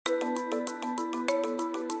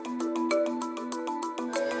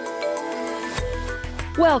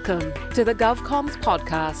Welcome to the GovComms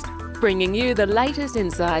podcast, bringing you the latest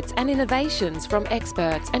insights and innovations from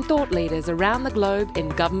experts and thought leaders around the globe in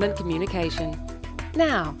government communication.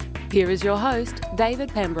 Now, here is your host, David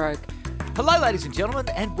Pembroke. Hello, ladies and gentlemen,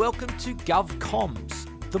 and welcome to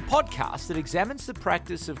GovComms, the podcast that examines the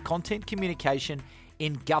practice of content communication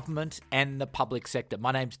in government and the public sector.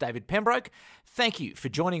 My name's David Pembroke. Thank you for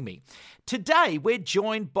joining me. Today, we're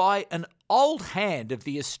joined by an old hand of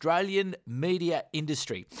the Australian media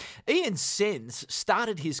industry. Ian Czenz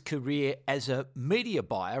started his career as a media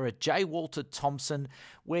buyer at J. Walter Thompson,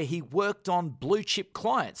 where he worked on blue-chip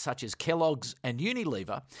clients such as Kellogg's and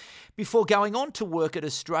Unilever, before going on to work at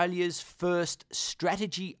Australia's first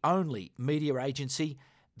strategy-only media agency,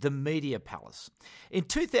 the Media Palace. In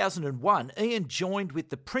 2001, Ian joined with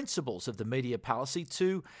the principals of the Media Palace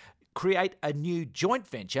to create a new joint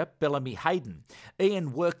venture, Bellamy Hayden.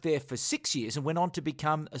 Ian worked there for 6 years and went on to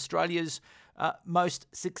become Australia's most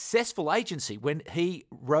successful agency when he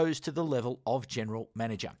rose to the level of general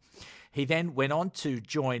manager. He then went on to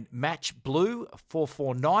join Match Blue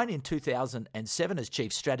 449 in 2007 as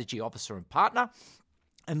chief strategy officer and partner,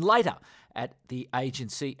 and later at the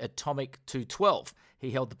agency Atomic 212.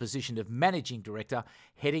 He held the position of managing director,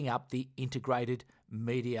 heading up the integrated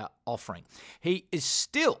media offering. He is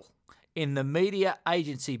still in the media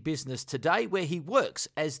agency business today, where he works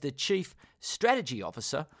as the chief strategy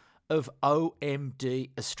officer of OMD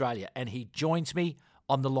Australia. And he joins me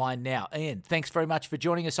on the line now. Ian, thanks very much for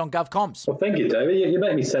joining us on GovComms. Well, thank you, David. You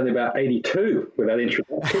made me sound about 82 with that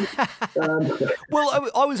introduction. Well,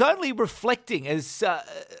 I was only reflecting as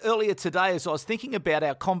earlier today as I was thinking about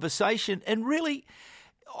our conversation, and really,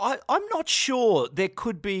 I'm not sure there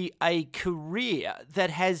could be a career that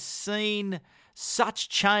has seen such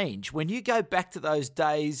change. When you go back to those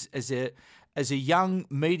days as a young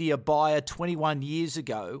media buyer 21 years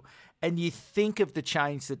ago, and you think of the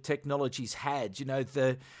change that technology's had,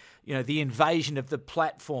 the invasion of the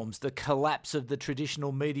platforms, the collapse of the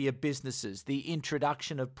traditional media businesses, the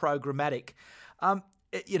introduction of programmatic,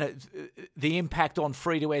 the impact on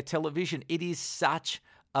free-to-air television. It is such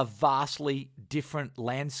a vastly different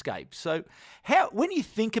landscape. So, when you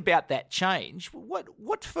think about that change, what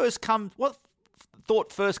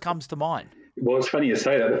thought first comes to mind? Well, it's funny you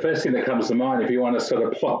say that. The first thing that comes to mind, if you want to sort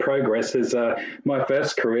of plot progress, is my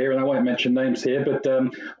first career, and I won't mention names here, but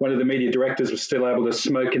one of the media directors was still able to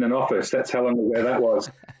smoke in an office. That's how long ago that was.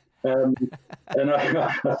 And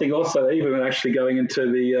I think also, even when actually going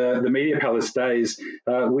into the Media Palace days,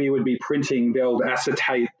 we would be printing the old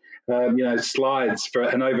acetate slides for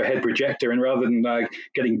an overhead projector, and rather than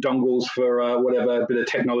getting dongles for whatever bit of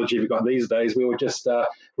technology we've got these days, we were just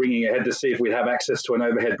ringing ahead to see if we'd have access to an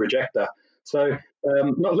overhead projector. So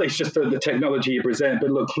not least just the technology you present, but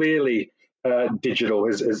look, clearly digital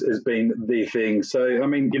has been the thing. So, I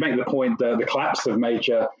mean, you make the point, the collapse of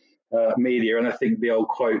major media, and I think the old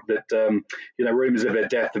quote that, rumours of their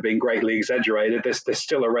death have been greatly exaggerated. They're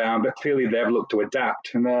still around, but clearly they've looked to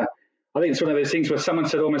adapt. And I think it's one of those things where someone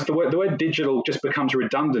said almost the word digital just becomes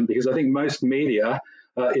redundant, because I think most media,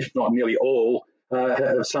 if not nearly all,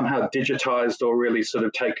 have somehow digitized or really sort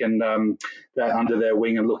of taken that under their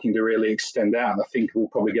wing and looking to really extend out. And I think we'll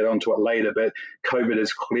probably get onto it later, but COVID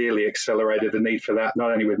has clearly accelerated the need for that,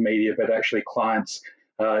 not only with media, but actually clients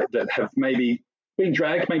that have maybe been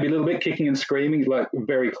dragged, maybe a little bit kicking and screaming, like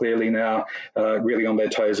very clearly now really on their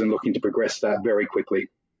toes and looking to progress that very quickly.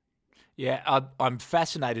 Yeah, I'm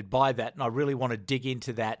fascinated by that, and I really want to dig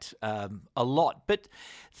into that a lot. But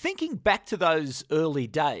thinking back to those early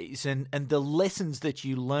days and the lessons that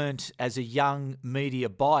you learnt as a young media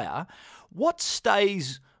buyer, what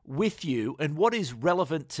stays with you and what is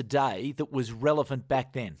relevant today that was relevant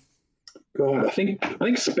back then? God, I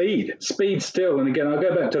think speed still. And again, I'll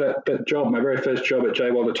go back to that job, my very first job at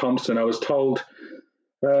J. Walter Thompson. I was told,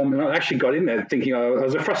 and I actually got in there thinking I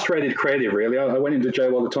was a frustrated creative, really. I went into J.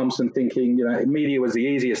 Walter Thompson thinking, media was the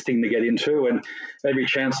easiest thing to get into. And every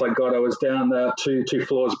chance I got, I was down two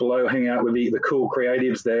floors below, hanging out with the cool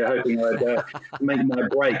creatives there, hoping I'd make my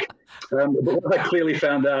break. But what I clearly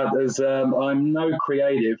found out is I'm no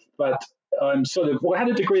creative, but I'm I had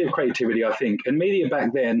a degree of creativity, I think. And media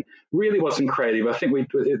back then really wasn't creative. I think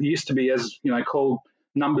it used to be, as called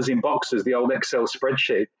numbers in boxes, the old Excel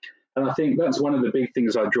spreadsheet. And I think that's one of the big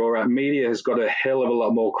things I draw out. Media has got a hell of a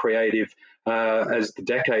lot more creative as the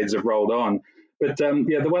decades have rolled on. But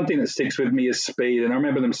the one thing that sticks with me is speed. And I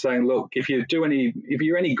remember them saying, look, if you're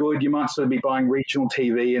any good, you might sort of be buying regional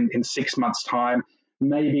TV in 6 months' time.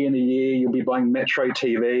 Maybe in a year, you'll be buying Metro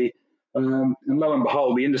TV. And lo and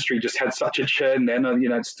behold, the industry just had such a churn then.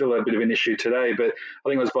 It's still a bit of an issue today, but I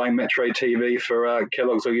think I was buying Metro TV for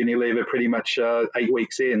Kellogg's or Unilever pretty much 8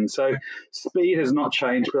 weeks in. So speed has not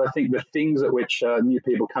changed, but I think the things at which new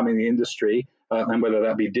people come in the industry, and whether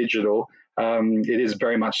that be digital, it is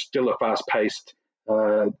very much still a fast-paced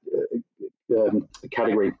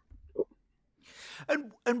category.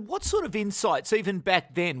 And what sort of insights, even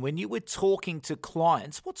back then, when you were talking to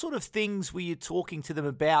clients, what sort of things were you talking to them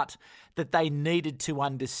about that they needed to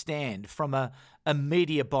understand from a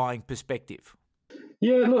media buying perspective?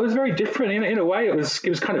 Yeah, look, it was very different. In a way, it was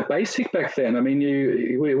kind of basic back then. I mean,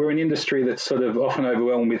 we're an industry that's sort of often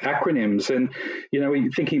overwhelmed with acronyms. And,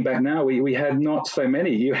 thinking back now, we had not so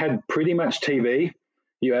many. You had pretty much TV,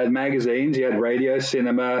 you had magazines, you had radio,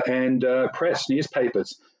 cinema, and press,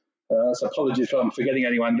 newspapers. So apologies if I'm forgetting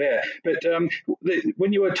anyone there. But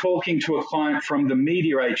when you were talking to a client from the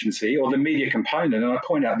media agency or the media component, and I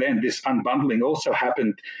point out then this unbundling also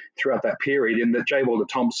happened throughout that period in that J. Walter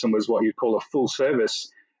Thompson was what you'd call a full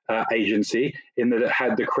service agency in that it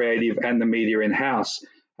had the creative and the media in-house.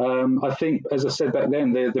 I think, as I said back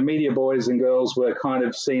then, the media boys and girls were kind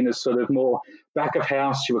of seen as sort of more back of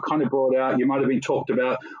house. You were kind of brought out. You might have been talked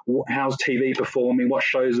about how's TV performing, what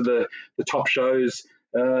shows are the top shows.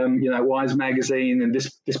 Why is magazine and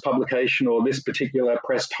this publication or this particular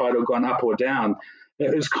press title gone up or down?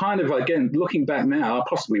 It was kind of, again, looking back now,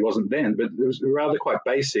 possibly wasn't then, but it was rather quite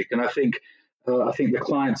basic. And I think the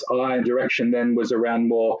client's eye and direction then was around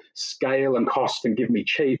more scale and cost and give me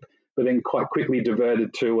cheap, but then quite quickly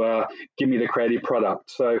diverted to give me the creative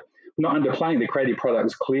product. So not underplaying the creative product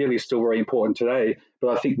is clearly still very important today, but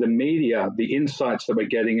I think the media, the insights that we're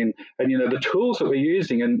getting and the tools that we're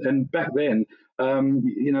using, and back then,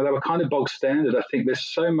 they were kind of bog standard. I think there's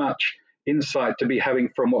so much insight to be having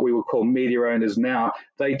from what we would call media owners now.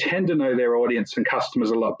 They tend to know their audience and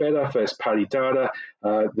customers a lot better, first-party data,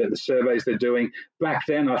 the surveys they're doing. Back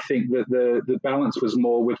then, I think that the balance was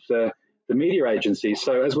more with the media agencies.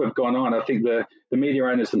 So as we've gone on, I think the media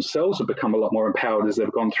owners themselves have become a lot more empowered as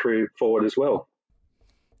they've gone forward as well.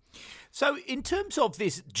 So in terms of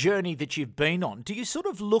this journey that you've been on, do you sort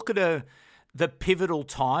of look at the pivotal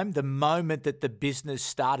time, the moment that the business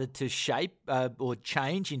started to shape or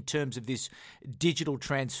change in terms of this digital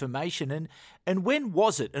transformation? And when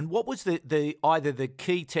was it? And what was the either the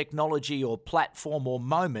key technology or platform or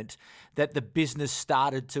moment that the business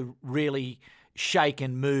started to really shake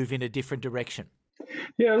and move in a different direction?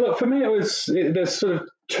 Yeah, look, for me, there's sort of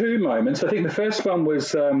two moments. I think the first one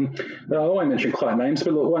was, I won't mention client names,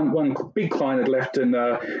 but look, one big client had left and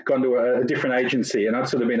gone to a different agency, and I'd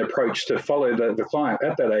sort of been approached to follow the client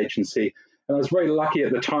at that agency. And I was very lucky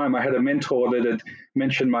at the time. I had a mentor that had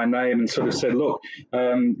mentioned my name and sort of said, look,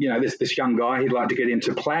 this young guy, he'd like to get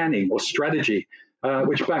into planning or strategy,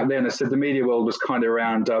 which back then, I said, the media world was kind of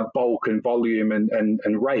around bulk and volume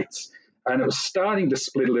and rates. And it was starting to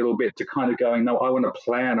split a little bit to kind of going, no, I want to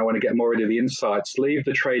plan. I want to get more into the insights, leave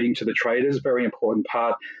the trading to the traders, very important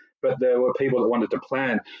part. But there were people that wanted to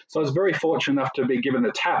plan. So I was very fortunate enough to be given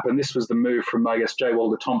the tap. And this was the move from, I guess, J.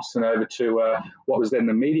 Walter Thompson over to what was then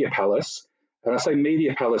the Media Palace. And I say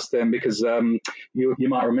Media Palace then because you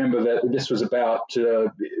might remember that this was about,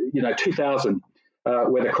 2000.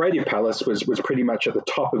 Where the Creative Palace was pretty much at the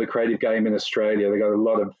top of the creative game in Australia. They got a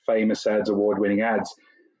lot of famous ads, award-winning ads.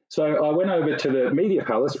 So I went over to the Media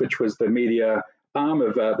Palace, which was the media arm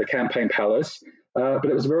of the Campaign Palace, but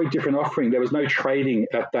it was a very different offering. There was no trading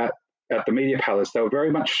at the Media Palace. They were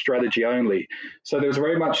very much strategy only. So there was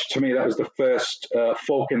very much, to me, that was the first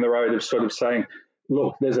fork in the road of sort of saying,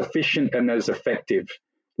 look, there's efficient and there's effective.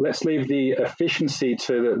 Let's leave the efficiency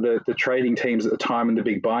to the trading teams at the time and the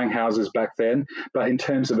big buying houses back then. But in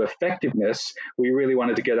terms of effectiveness, we really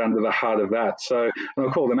wanted to get under the heart of that. So and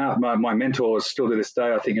I'll call them out. My mentors still to this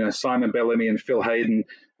day, I think, Simon Bellamy and Phil Hayden,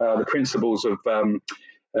 the principals of,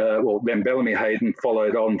 then Bellamy Hayden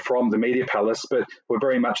followed on from the Media Palace, but were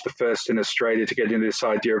very much the first in Australia to get into this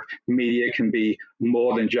idea of media can be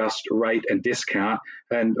more than just rate and discount.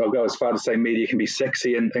 And I'll go as far to say media can be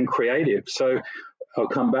sexy and creative. So I'll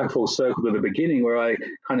come back full circle to the beginning where I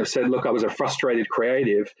kind of said, look, I was a frustrated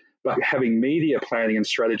creative, but having media planning and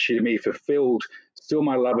strategy to me fulfilled still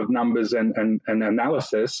my love of numbers and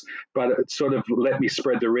analysis, but it sort of let me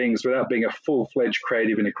spread the rings without being a full-fledged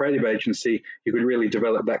creative in a creative agency. You could really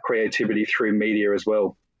develop that creativity through media as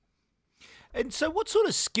well. And so what sort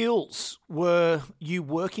of skills were you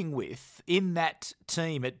working with in that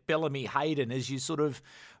team at Bellamy Hayden as you sort of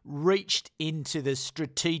reached into the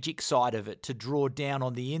strategic side of it to draw down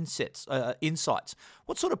on the insights?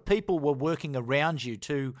 What sort of people were working around you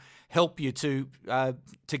to help you to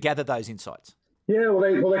gather those insights? Yeah,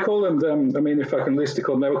 well they call them. If I can loosely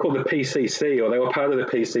call them, they were called the PCC, or they were part of the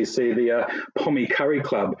PCC, the Pommy Curry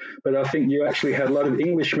Club. But I think you actually had a lot of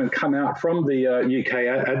Englishmen come out from the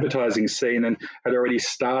UK advertising scene and had already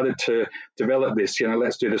started to develop this.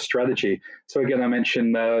 Let's do the strategy. So again, I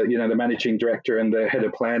mentioned the managing director and the head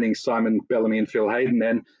of planning, Simon Bellamy and Phil Hayden,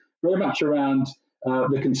 then very much around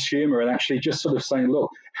the consumer and actually just sort of saying,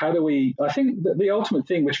 look, how do we? I think the ultimate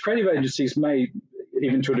thing, which creative agencies may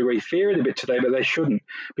even to a degree fear it a bit today, but they shouldn't,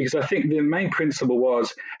 because I think the main principle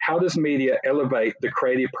was, how does media elevate the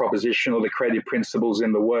creative proposition or the creative principles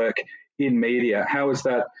in the work in media? How is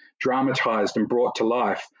that dramatized and brought to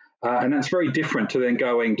life? And that's very different to then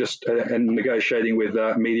going just and negotiating with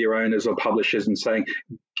media owners or publishers and saying,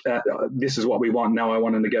 this is what we want. Now I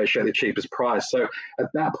want to negotiate the cheapest price. So at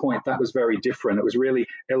that point, that was very different. It was really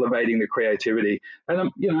elevating the creativity.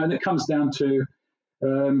 And, and it comes down to,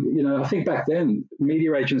 I think back then,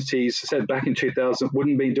 media agencies said back in 2000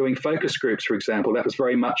 wouldn't be doing focus groups, for example. That was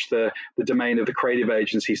very much the domain of the creative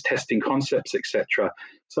agencies, testing concepts, etc.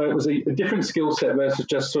 So it was a different skill set versus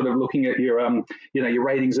just sort of looking at your, your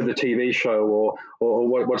ratings of the TV show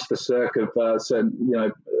or what's the circ of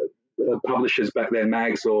certain, publishers back then,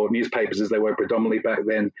 mags or newspapers as they were predominantly back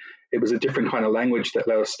then. It was a different kind of language that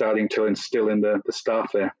they were starting to instill in the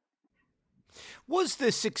staff there. Was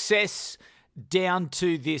the success down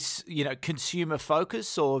to this, consumer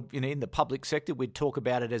focus, or, in the public sector, we'd talk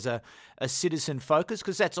about it as a citizen focus?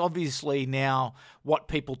 Because that's obviously now what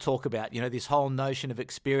people talk about, this whole notion of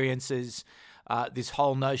experiences, this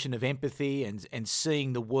whole notion of empathy and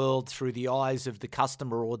seeing the world through the eyes of the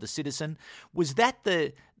customer or the citizen. Was that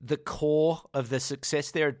the core of the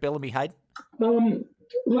success there at Bellamy Hayden?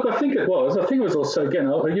 Look, I think it was. I think it was also, again,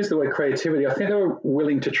 I'll use the word creativity. I think they were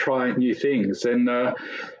willing to try new things. And I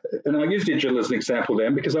use digital as an example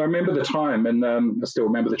then, because I remember the time, and I still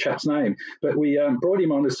remember the chap's name, but we brought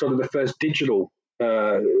him on as sort of the first digital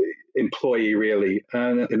employee, really.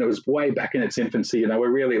 And it was way back in its infancy. It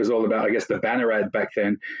was all about, I guess, the banner ad back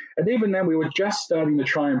then. And even then, we were just starting to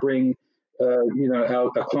try and bring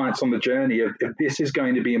our clients on the journey of, if this is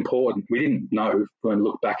going to be important. We didn't know when we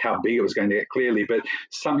look back how big it was going to get clearly, but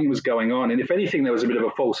something was going on. And if anything, there was a bit of a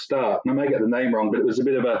false start. And I may get the name wrong, but it was a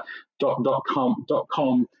bit of a .com,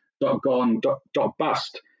 .gone,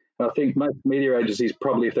 .bust. And I think most media agencies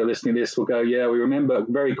probably, if they're listening to this, will go, yeah, we remember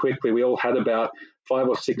very quickly we all had about 5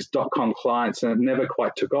 or 6 .com clients and it never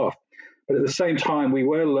quite took off. But at the same time, we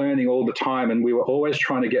were learning all the time, and we were always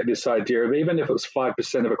trying to get this idea of, even if it was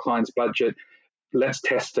 5% of a client's budget, let's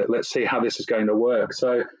test it. Let's see how this is going to work.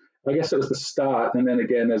 So I guess it was the start. And then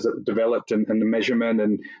again, as it developed and the measurement,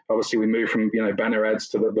 and obviously we moved from, banner ads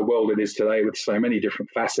to the world it is today with so many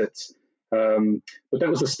different facets. But that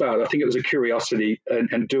was the start. I think it was a curiosity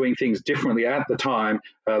and doing things differently at the time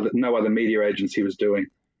that no other media agency was doing.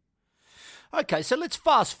 Okay, so let's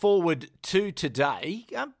fast forward to today.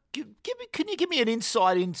 Can you give me an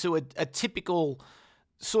insight into a typical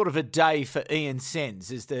sort of a day for Ian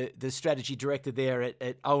Czenz as the strategy director there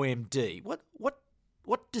at OMD?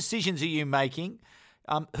 What decisions are you making?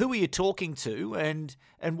 Who are you talking to, and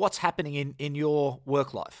what's happening in your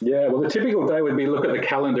work life? Yeah, well, the typical day would be look at the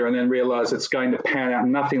calendar and then realise it's going to pan out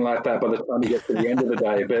nothing like that by the time you get to the end of the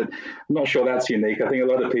day. But I'm not sure that's unique. I think a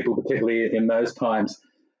lot of people, particularly in those times,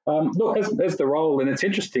 look, as the role, and it's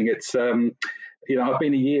interesting. It's I've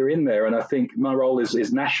been a year in there, and I think my role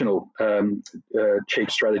is national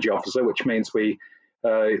chief strategy officer, which means we,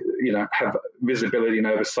 have visibility and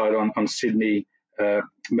oversight on Sydney,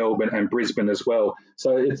 Melbourne, and Brisbane as well.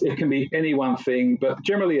 So it can be any one thing, but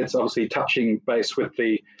generally it's obviously touching base with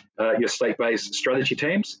your state-based strategy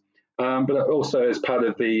teams, but also as part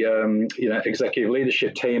of the executive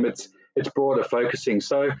leadership team, it's broader focusing.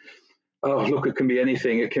 So. Oh, look, it can be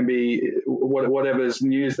anything. It can be whatever's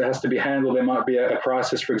news that has to be handled. There might be a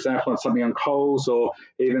crisis, for example, on something on Coles, or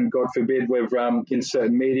even, God forbid, with in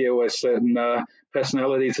certain media where certain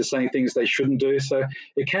personalities are saying things they shouldn't do. So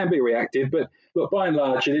it can be reactive. But look, by and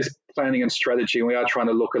large, it is planning and strategy, and we are trying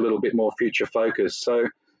to look a little bit more future focused. So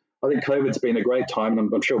I think COVID's been a great time,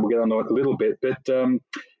 and I'm sure we'll get on to it a little bit. But,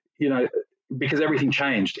 because everything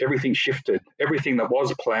changed, everything shifted, everything that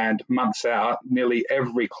was planned months out, nearly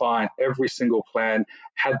every client, every single plan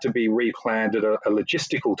had to be replanned at a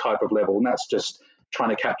logistical type of level. And that's just trying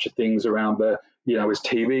to capture things around is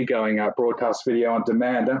TV going up, broadcast video on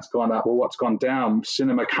demand, that's gone up. Well, what's gone down?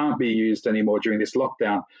 Cinema can't be used anymore during this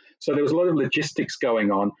lockdown. So there was a lot of logistics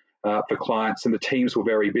going on for clients, and the teams were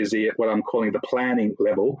very busy at what I'm calling the planning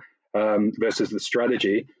level versus the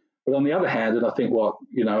strategy. But on the other hand, and I think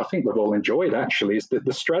I think we've all enjoyed actually, is that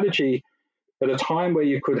the strategy at a time where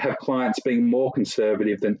you could have clients being more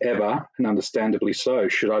conservative than ever, and understandably so.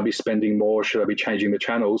 Should I be spending more? Should I be changing the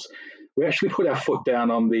channels? We actually put our foot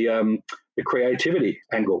down on the creativity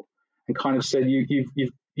angle and kind of said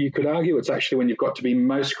you could argue it's actually when you've got to be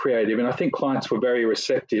most creative. And I think clients were very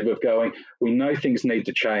receptive of going, we know things need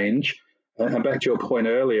to change. And back to your point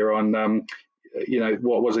earlier on,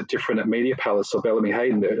 what was it different at Media Palace or Bellamy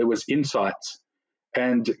Hayden? It was insights.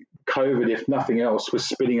 And COVID, if nothing else, was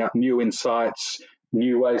spitting up new insights,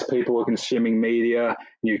 new ways people were consuming media,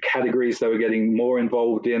 new categories they were getting more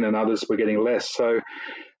involved in, and others were getting less. So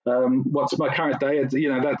what's my current day?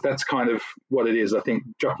 That's kind of what it is. I think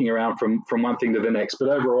jockeying around from one thing to the next. But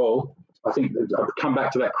overall, I think I've come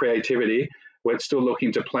back to that creativity. We're still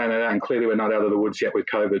looking to plan it out, and clearly we're not out of the woods yet with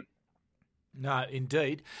COVID. No,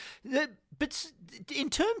 indeed. But in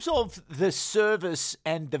terms of the service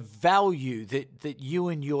and the value that you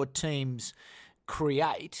and your teams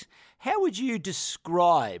create, how would you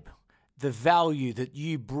describe the value that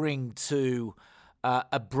you bring to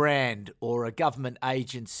a brand or a government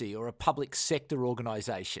agency or a public sector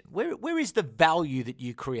organisation? Where is the value that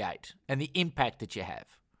you create and the impact that you have?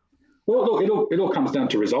 Well, look, it all comes down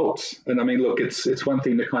to results. And I mean, look, it's one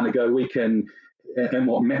thing to kind of go, we can, and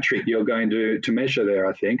what metric you're going to measure there,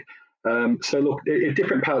 I think. So look, in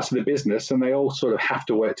different parts of the business, and they all sort of have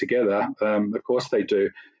to work together. Of course they do.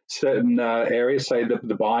 Certain areas, say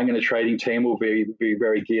the buying and the trading team will be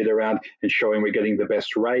very geared around ensuring we're getting the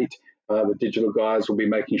best rate. The digital guys will be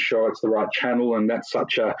making sure it's the right channel, and that's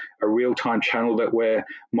such a real-time channel that we're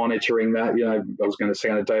monitoring that. I was going to say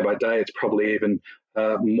on a day-by-day, it's probably even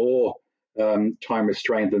more time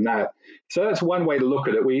restrained than that. So that's one way to look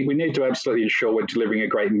at it. We need to absolutely ensure we're delivering a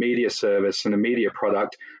great media service and a media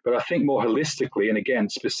product. But I think more holistically, and again,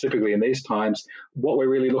 specifically in these times, what we're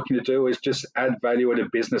really looking to do is just add value at a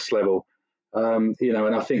business level. And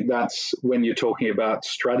I think that's when you're talking about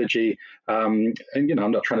strategy. I'm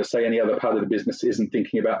not trying to say any other part of the business isn't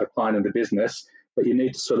thinking about the client and the business, but you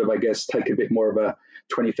need to sort of, I guess, take a bit more of a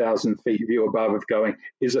 20,000 feet view above of going,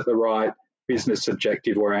 is it the right business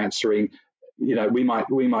objective we're answering? We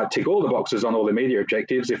might tick all the boxes on all the media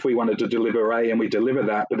objectives if we wanted to deliver A and we deliver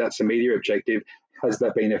that, but that's a media objective. Has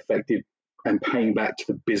that been effective and paying back to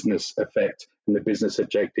the business effect and the business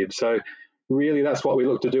objective? So really, that's what we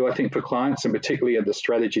look to do, I think, for clients, and particularly at the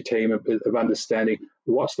strategy team of understanding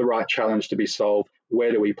what's the right challenge to be solved,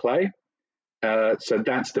 where do we play? So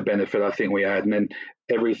that's the benefit I think we add. And then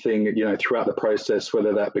everything, throughout the process,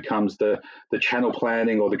 whether that becomes the channel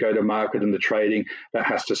planning or the go-to-market and the trading, that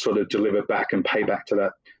has to sort of deliver back and pay back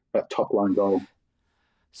to that top-line goal.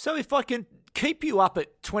 So if I can keep you up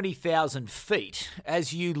at 20,000 feet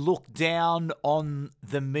as you look down on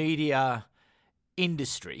the media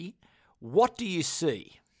industry, what do you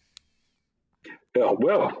see?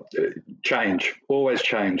 Well, change, always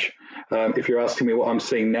change. If you're asking me what I'm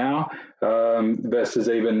seeing now versus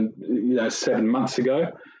even 7 months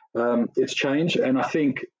ago, it's changed. And I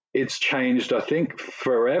think it's changed,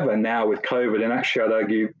 forever now with COVID, and actually I'd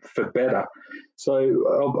argue for better. So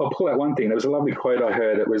I'll pull out one thing. There was a lovely quote I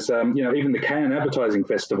heard. It was, even the Cannes Advertising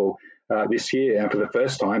Festival this year, for the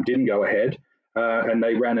first time, didn't go ahead, and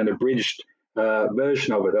they ran an abridged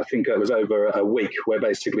version of it. I think it was over a week, where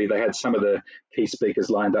basically they had some of the key speakers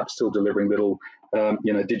lined up, still delivering little,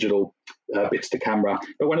 digital bits to camera.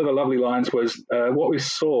 But one of the lovely lines was what we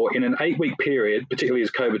saw in an 8-week period, particularly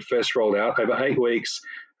as COVID first rolled out, over 8 weeks,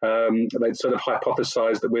 they'd sort of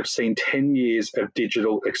hypothesized that we've seen 10 years of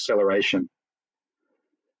digital acceleration.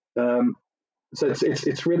 So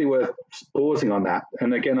it's really worth pausing on that.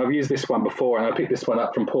 And again, I've used this one before, and I picked this one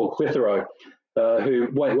up from Paul Clitheroe, who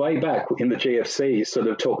way back in the GFC sort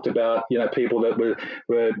of talked about, people that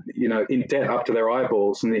were in debt up to their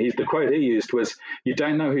eyeballs. And the quote he used was, "You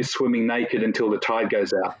don't know who's swimming naked until the tide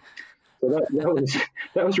goes out." So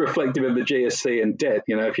that was reflective of the GFC and debt.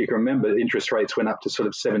 If you can remember, interest rates went up to sort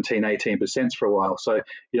of 17, 18% for a while. So,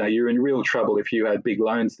 you're in real trouble if you had big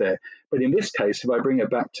loans there. But in this case, if I bring it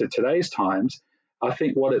back to today's times, I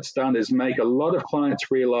think what it's done is make a lot of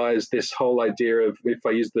clients realize this whole idea of, if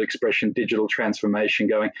I use the expression digital transformation,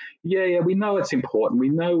 going, yeah, we know it's important. We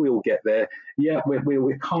know we'll get there. Yeah, we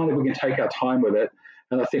can take our time with it.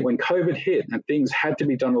 And I think when COVID hit and things had to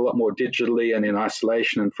be done a lot more digitally and in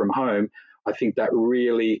isolation and from home, I think that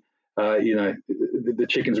really, the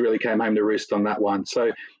chickens really came home to roost on that one.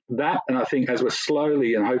 So that, and I think as we're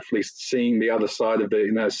slowly and hopefully seeing the other side of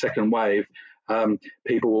the second wave,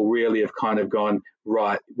 people will really have kind of gone,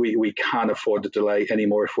 right, we can't afford to delay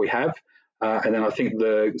anymore if we have. And then I think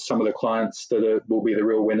some of the clients that will be the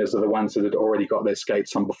real winners are the ones that had already got their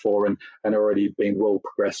skates on before and already been well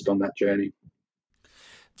progressed on that journey.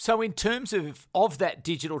 So in terms of that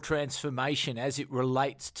digital transformation as it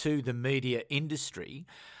relates to the media industry,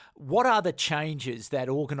 what are the changes that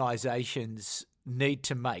organisations need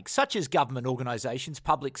to make, such as government organisations,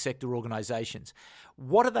 public sector organisations?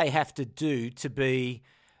 What do they have to do to be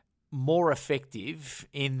more effective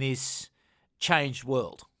in this changed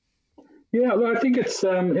world? Yeah, well, I think it's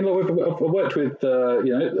I've worked with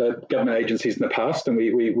government agencies in the past, and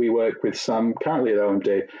we work with some currently at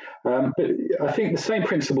OMD. But I think the same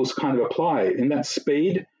principles kind of apply in that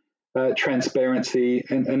speed, transparency,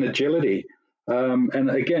 and agility. And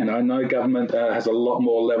again, I know government has a lot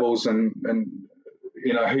more levels and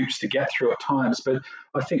hoops to get through at times, but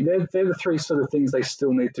I think they're the three sort of things they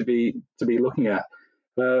still need to be looking at.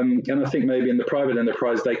 And I think maybe in the private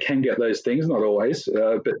enterprise they can get those things, not always,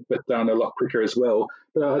 but done a lot quicker as well.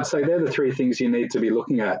 But I'd say they're the three things you need to be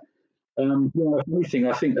looking at. If anything,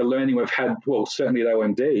 I think the learning we've had, well, certainly at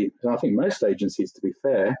OMD, and I think most agencies, to be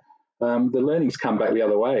fair, the learning's come back the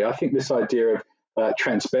other way. I think this idea of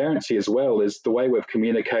transparency as well is the way we've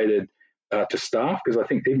communicated to staff, because I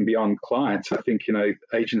think even beyond clients, I think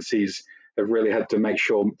agencies have really had to make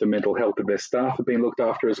sure the mental health of their staff have been looked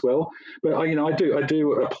after as well. But I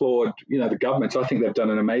do applaud the governments. I think they've done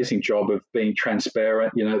an amazing job of being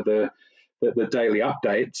transparent. The daily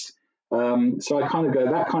updates. So I kind of go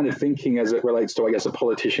that kind of thinking as it relates to, I guess, a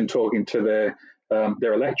politician talking to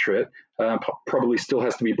their electorate probably still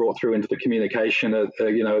has to be brought through into the communication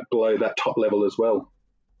below that top level as well.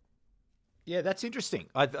 Yeah, that's interesting.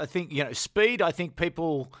 I think speed. I think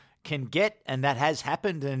people can get, and that has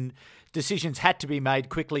happened, and decisions had to be made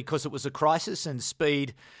quickly because it was a crisis. And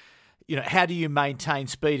speed, how do you maintain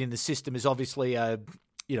speed in the system is obviously a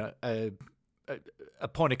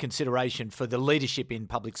point of consideration for the leadership in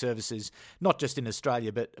public services, not just in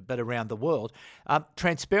Australia but around the world.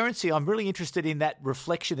 Transparency. I'm really interested in that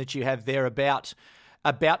reflection that you have there about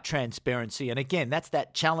transparency. And again, that's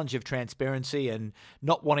that challenge of transparency and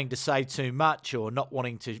not wanting to say too much or not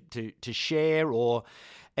wanting to share, or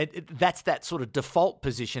that's that sort of default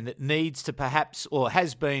position that needs to perhaps, or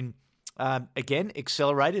has been, again,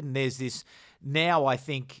 accelerated. And there's this now, I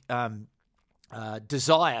think,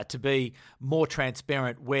 desire to be more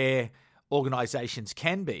transparent where organisations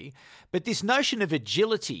can be. But this notion of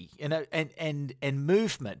agility and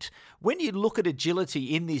movement, when you look at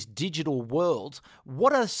agility in this digital world,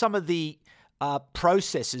 what are some of the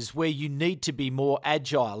processes where you need to be more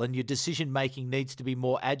agile and your decision making needs to be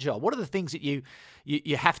more agile? What are the things that you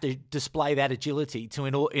have to display that agility to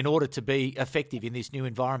in order to be effective in this new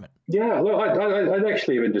environment? Yeah, look, I'd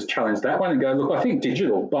actually even just challenge that one and go, look, I think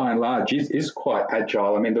digital by and large is quite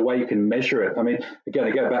agile. I mean, the way you can measure it. I mean, again,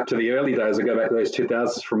 I go back to the early days, I go back to those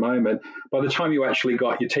 2000s for a moment. By the time you actually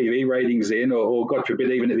got your TV ratings in, or God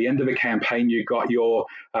forbid, even at the end of a campaign, you got your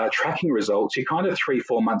tracking results, you're kind of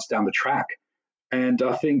 3-4 months down the track. And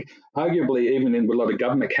I think arguably even in a lot of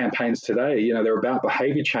government campaigns today, they're about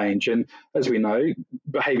behaviour change. And as we know,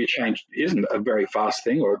 behaviour change isn't a very fast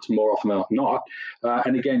thing, or it's more often than not.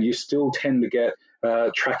 And again, you still tend to get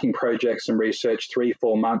tracking projects and research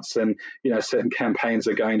 3-4 months. And, certain campaigns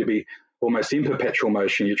are going to be almost in perpetual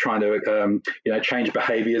motion. You're trying to, change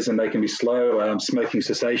behaviours, and they can be slow. Smoking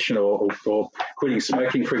cessation or quitting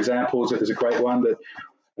smoking, for example, is a great one.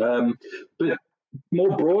 But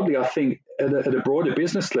more broadly, I think at a broader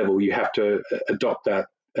business level, you have to adopt that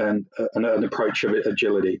and an approach of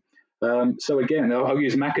agility. So again, I'll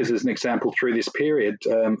use Macca's as an example through this period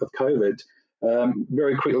of COVID.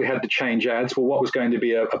 Very quickly had to change ads. Well, what was going to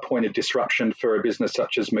be a point of disruption for a business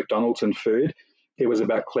such as McDonald's and food? It was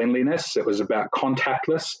about cleanliness. It was about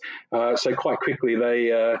contactless. So quite quickly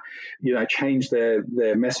they, changed their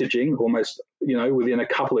messaging almost, within a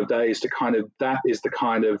couple of days to that is the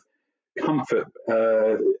kind of comfort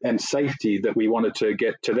and safety that we wanted to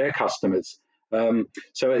get to their customers.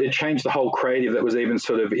 So it changed the whole creative that was even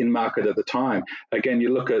sort of in market at the time. Again,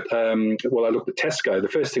 you look at, I looked at Tesco. The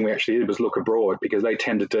first thing we actually did was look abroad, because they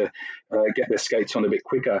tended to get their skates on a bit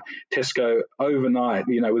quicker. Tesco overnight,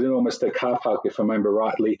 within almost their car park, if I remember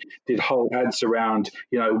rightly, did whole ads around,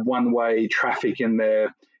 one-way traffic in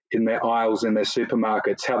their aisles in their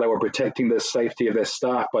supermarkets, how they were protecting the safety of their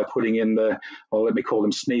staff by putting in let me call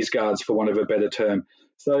them sneeze guards, for want of a better term.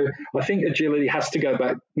 So I think agility has to go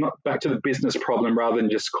not back to the business problem rather than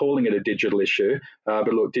just calling it a digital issue. But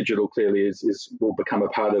look, digital clearly will become a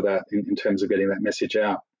part of that in terms of getting that message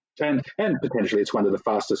out. And potentially it's one of the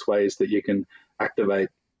fastest ways that you can activate.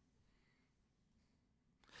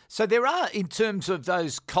 So there are, in terms of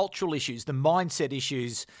those cultural issues, the mindset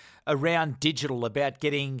issues around digital, about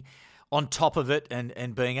getting on top of it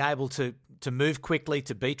and being able to move quickly,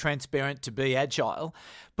 to be transparent, to be agile.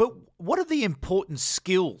 But what are the important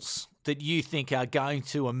skills that you think are going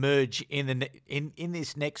to emerge in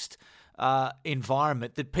this next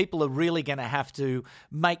environment that people are really going to have to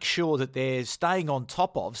make sure that they're staying on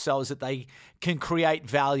top of, so as that they can create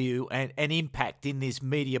value and impact in this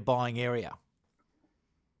media buying area?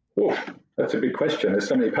 Oh, that's a big question. There's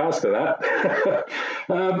so many parts to that.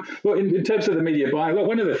 Well, in terms of the media buying, look,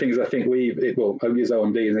 one of the things I think I'll use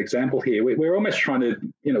OMD as an example here. We're almost trying to,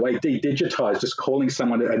 in a way, de-digitize, just calling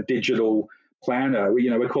someone a digital planner.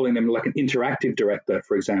 We're calling them like an interactive director,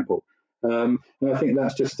 for example. And I think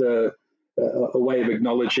that's just a way of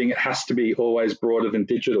acknowledging it has to be always broader than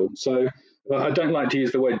digital. So I don't like to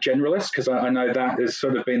use the word generalist, because I know that has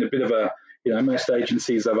sort of been a bit of a, most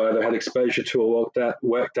agencies I've either had exposure to or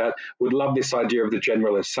worked at would love this idea of the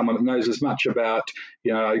generalist, someone that knows as much about,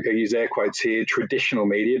 I use air quotes here, traditional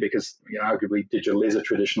media, because arguably digital is a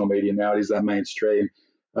traditional media now, it is that mainstream.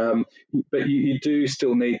 But you do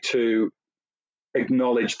still need to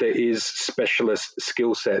acknowledge there is specialist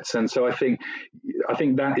skill sets. And so I think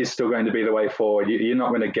that is still going to be the way forward. You're not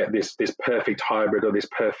going to get this perfect hybrid or this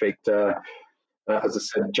perfect as I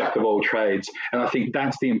said, jack of all trades. And I think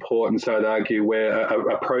that's the importance, I'd argue, where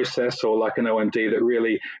a process or like an OMD that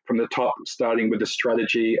really from the top, starting with the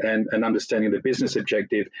strategy and understanding the business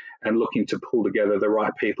objective and looking to pull together the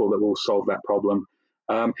right people that will solve that problem.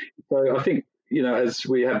 So I think, as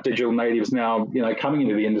we have digital natives now, coming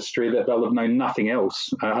into the industry, that they'll have known nothing else,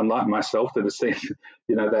 unlike myself, that has seen,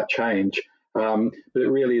 that change. But it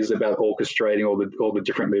really is about orchestrating all the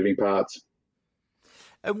different moving parts.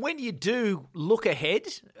 And when you do look ahead,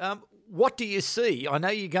 what do you see? I know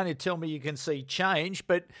you're going to tell me you can see change,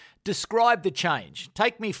 but describe the change.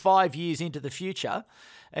 Take me 5 years into the future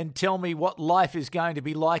and tell me what life is going to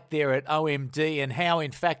be like there at OMD, and how,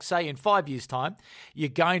 in fact, say in 5 years' time, you're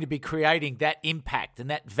going to be creating that impact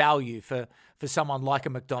and that value for someone like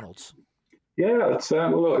a McDonald's. Yeah, it's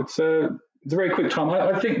a very quick time.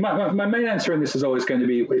 I think my main answer in this is always going to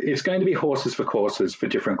be, it's going to be horses for courses for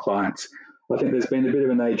different clients. I think there's been a bit of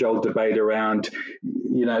an age-old debate around,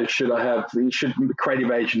 should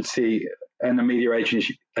creative agency and a media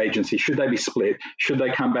agency, should they be split? Should they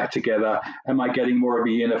come back together? Am I getting more of a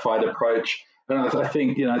unified approach? And I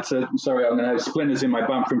think, sorry, I'm going to have splinters in my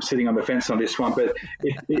bum from sitting on the fence on this one, but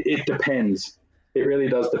it depends. It really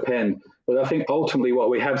does depend. But I think ultimately what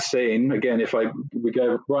we have seen, again, we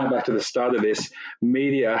go right back to the start of this,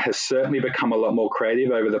 media has certainly become a lot more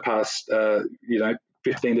creative over the past,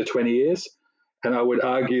 15 to 20 years. And I would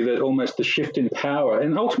argue that almost the shift in power,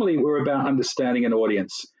 and ultimately we're about understanding an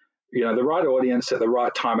audience, the right audience at the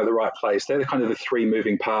right time at the right place. They're kind of the three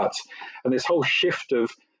moving parts. And this whole shift of,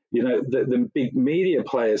 the big media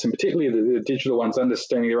players, and particularly the digital ones,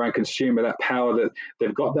 understanding their own consumer, that power that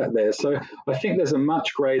they've got that there. So I think there's a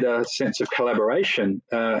much greater sense of collaboration.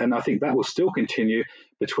 And I think that will still continue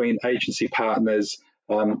between agency partners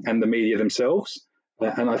and the media themselves.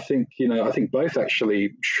 And I think both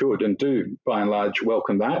actually should and do, by and large,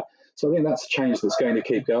 welcome that. So I think that's a change that's going to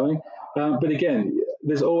keep going. But again,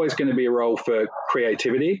 there's always going to be a role for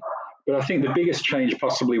creativity. But I think the biggest change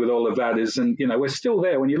possibly with all of that is, and we're still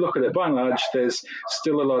there. When you look at it, by and large, there's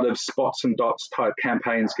still a lot of spots and dots type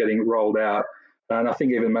campaigns getting rolled out. And I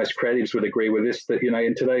think even most creatives would agree with this, that,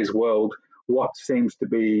 in today's world, what seems to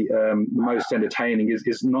be most entertaining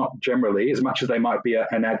is not generally, as much as they might be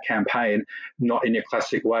an ad campaign, not in your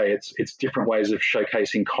classic way. It's different ways of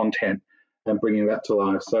showcasing content and bringing that to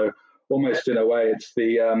life. So almost in a way, it's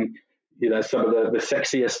the some of the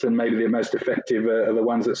sexiest and maybe the most effective are the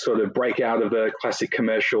ones that sort of break out of the classic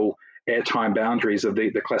commercial airtime boundaries of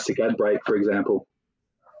the classic ad break, for example.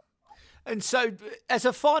 And so, as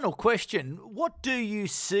a final question, what do you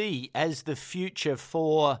see as the future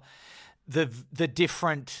for the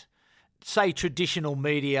different, say, traditional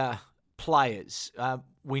media players?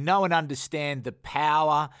 We know and understand the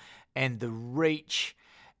power and the reach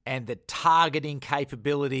and the targeting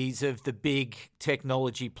capabilities of the big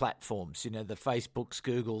technology platforms, the Facebooks,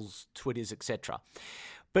 Googles, Twitters, etc.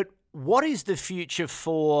 But what is the future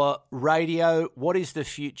for radio? What is the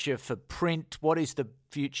future for print? What is the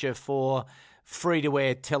future for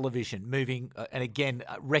free-to-air television? Moving and again,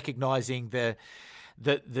 recognizing the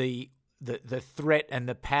threat and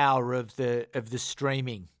the power of the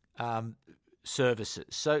streaming services.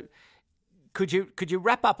 So, could you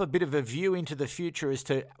wrap up a bit of a view into the future as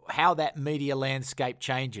to how that media landscape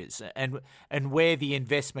changes and where the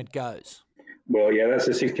investment goes? Well, yeah, that's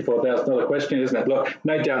a $64,000 question, isn't it? Look,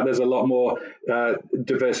 no doubt there's a lot more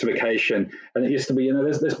diversification, and it used to be,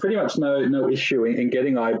 there's pretty much no issue in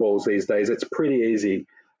getting eyeballs these days. It's pretty easy.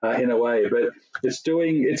 in a way, but it's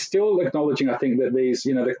still acknowledging, I think, that these,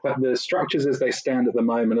 the structures as they stand at the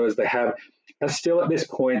moment, or as they have, are still at this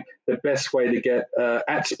point the best way to get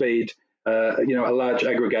at speed, a large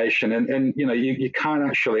aggregation. And you can't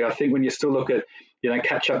actually, I think when you still look at,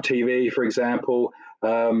 catch-up TV, for example,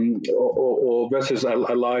 or versus a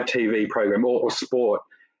live TV program or sport,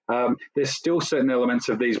 there's still certain elements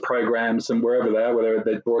of these programs and wherever they are, whether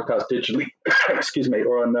they're broadcast digitally, excuse me,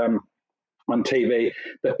 or on TV,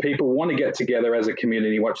 that people want to get together as a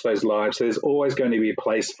community, watch those live. So there's always going to be a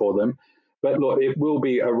place for them. But look, it will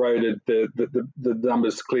be eroded, the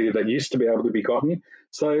numbers clearly that used to be able to be gotten.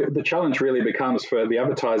 So the challenge really becomes for the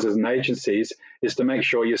advertisers and agencies is to make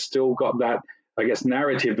sure you've still got that, I guess,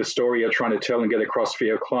 narrative, the story you're trying to tell and get across for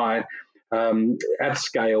your client at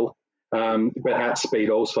scale, but at speed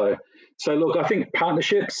also. So look, I think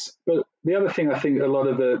partnerships, but the other thing I think a lot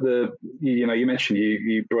of you mentioned,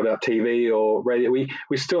 you brought up TV or radio,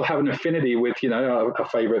 we still have an affinity with, our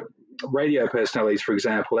favorite radio personalities, for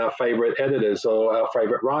example, our favorite editors or our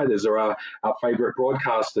favorite writers or our favorite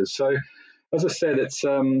broadcasters. So as I said, it's,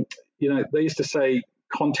 they used to say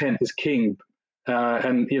content is king.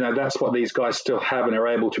 And that's what these guys still have and are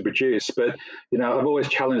able to produce. But I've always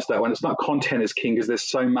challenged that one. It's not content is king because there's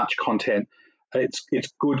so much content. It's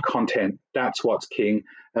good content. That's what's king.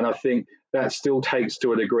 And I think that still takes,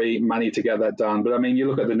 to a degree, money to get that done. But I mean, you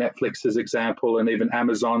look at the Netflix's example, and even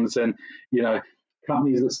Amazon's, and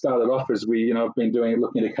companies that started off as I've been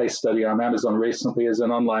looking at a case study on Amazon recently as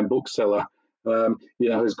an online bookseller.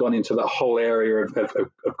 Has gone into the whole area of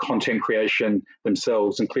content creation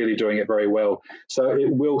themselves and clearly doing it very well. So it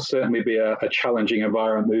will certainly be a challenging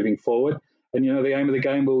environment moving forward. And, the aim of the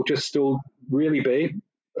game will just still really be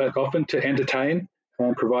often to entertain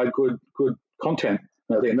and provide good content.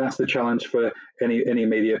 And I think that's the challenge for any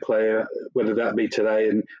media player, whether that be today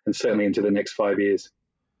and certainly into the next 5 years.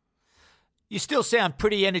 You still sound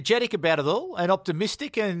pretty energetic about it all and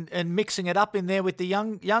optimistic and mixing it up in there with the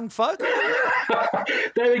young folk.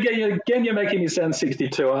 There again, you're making me sound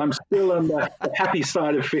 62. I'm still on the happy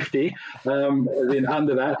side of 50,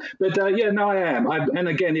 under that. But I am. And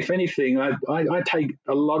again, if anything, I take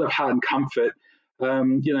a lot of heart and comfort,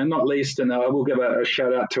 not least, and I will give a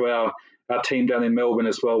shout out to our team down in Melbourne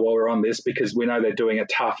as well while we're on this, because we know they're doing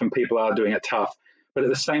it tough and people are doing it tough. But at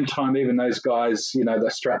the same time, even those guys,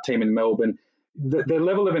 the Strat team in Melbourne, the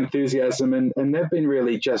level of enthusiasm and they've been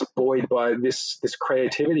really just buoyed by this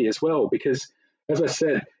creativity as well, because as I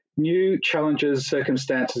said, new challenges,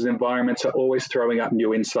 circumstances, environments are always throwing up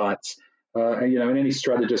new insights. And any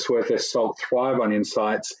strategist worth their salt thrive on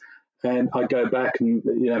insights. And I go back and,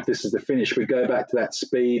 if this is the finish, we go back to that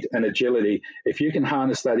speed and agility. If you can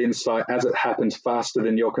harness that insight as it happens faster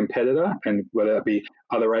than your competitor, and whether it be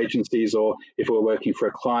other agencies or if we're working for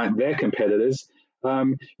a client, their competitors,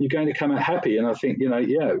 you're going to come out happy. And I think,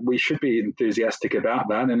 we should be enthusiastic about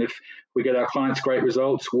that. And if we get our clients great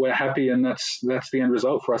results, we're happy. And that's the end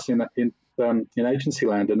result for us in agency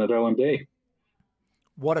land and at OMD.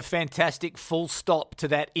 What a fantastic full stop to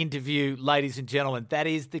that interview, ladies and gentlemen. That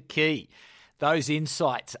is the key. Those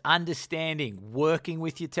insights, understanding, working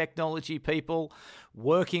with your technology people,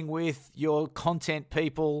 working with your content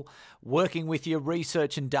people, working with your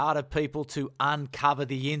research and data people to uncover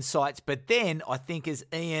the insights. But then I think, as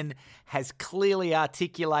Ian has clearly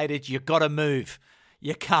articulated, you've got to move.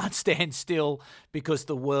 You can't stand still because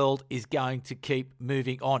the world is going to keep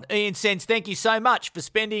moving on. Ian Czenz, thank you so much for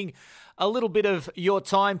spending a little bit of your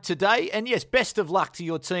time today. And yes, best of luck to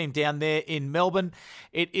your team down there in Melbourne.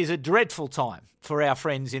 It is a dreadful time for our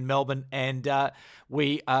friends in Melbourne, and our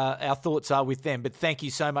thoughts are with them. But thank you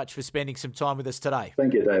so much for spending some time with us today.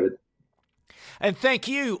 Thank you, David. And thank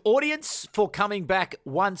you, audience, for coming back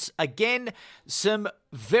once again. Some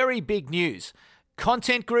very big news.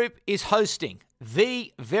 Content Group is hosting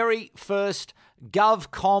the very first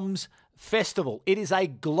GovComms Festival. It is a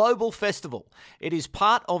global festival. It is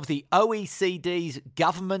part of the OECD's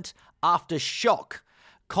Government Aftershock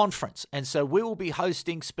Conference. And so we will be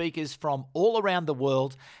hosting speakers from all around the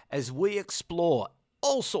world as we explore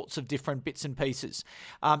all sorts of different bits and pieces.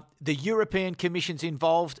 The European Commission's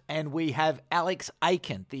involved, and we have Alex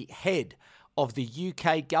Aiken, the head of the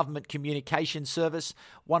UK Government Communication Service,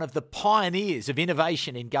 one of the pioneers of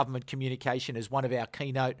innovation in government communication, as one of our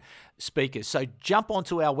keynote speakers. So jump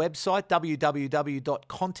onto our website,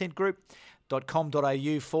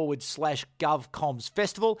 www.contentgroup.com.au/GovComms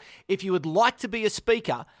Festival. If you would like to be a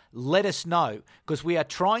speaker, let us know, because we are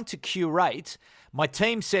trying to curate. My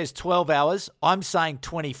team says 12 hours. I'm saying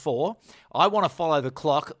 24. I want to follow the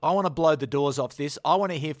clock. I want to blow the doors off this. I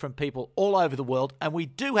want to hear from people all over the world, and we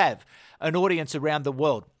do have an audience around the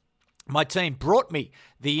world. My team brought me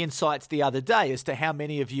the insights the other day as to how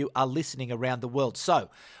many of you are listening around the world. So,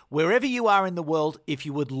 wherever you are in the world, if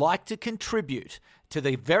you would like to contribute to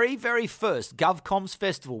the very, very first GovComms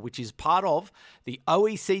Festival, which is part of the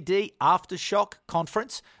OECD Aftershock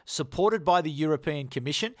Conference, supported by the European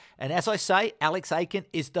Commission, and as I say, Alex Aiken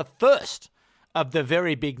is the first of the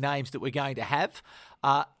very big names that we're going to have.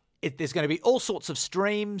 There's going to be all sorts of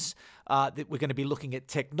streams. That we're going to be looking at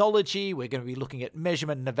technology. We're going to be looking at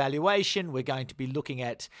measurement and evaluation. We're going to be looking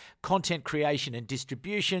at content creation and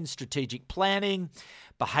distribution, strategic planning,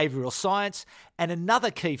 behavioural science. And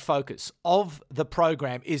another key focus of the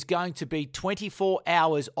program is going to be 24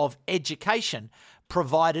 hours of education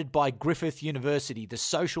provided by Griffith University, the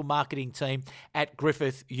social marketing team at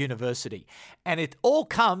Griffith University. And it all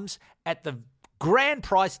comes at the grand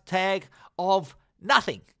price tag of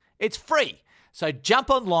nothing. It's free. So jump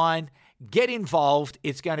online, get involved.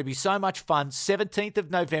 It's going to be so much fun. 17th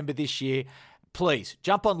of November this year. Please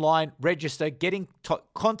jump online, register, get in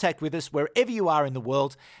contact with us wherever you are in the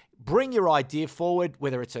world. Bring your idea forward,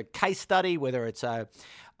 whether it's a case study, whether it's a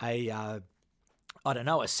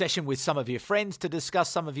session with some of your friends to discuss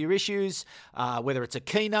some of your issues, whether it's a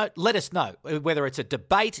keynote, let us know. Whether it's a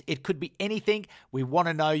debate, it could be anything. We want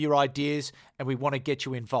to know your ideas and we want to get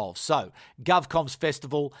you involved. So, GovComms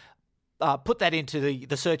Festival, put that into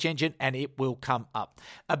the search engine and it will come up.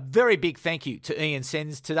 A very big thank you to Ian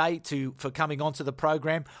Czenz today for coming onto the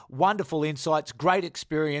program. Wonderful insights, great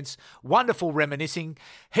experience, wonderful reminiscing.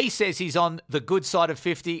 He says he's on the good side of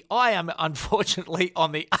 50. I am unfortunately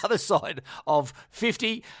on the other side of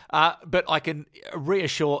 50, but I can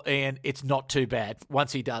reassure Ian it's not too bad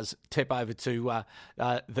once he does tip over to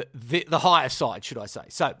the higher side, should I say.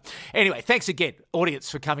 So anyway, thanks again,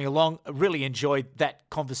 audience, for coming along. I really enjoyed that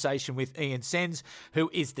conversation with Ian Czenz, who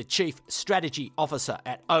is the Chief Strategy Officer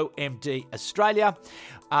at OMD Australia.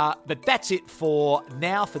 But that's it for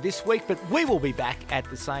now for this week, but we will be back at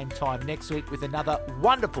the same time next week with another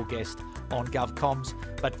wonderful guest on GovComms.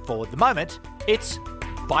 But for the moment, it's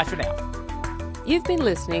bye for now. You've been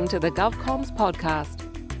listening to the GovComms podcast.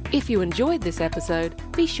 If you enjoyed this episode,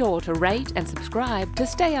 be sure to rate and subscribe to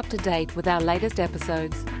stay up to date with our latest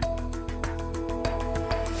episodes.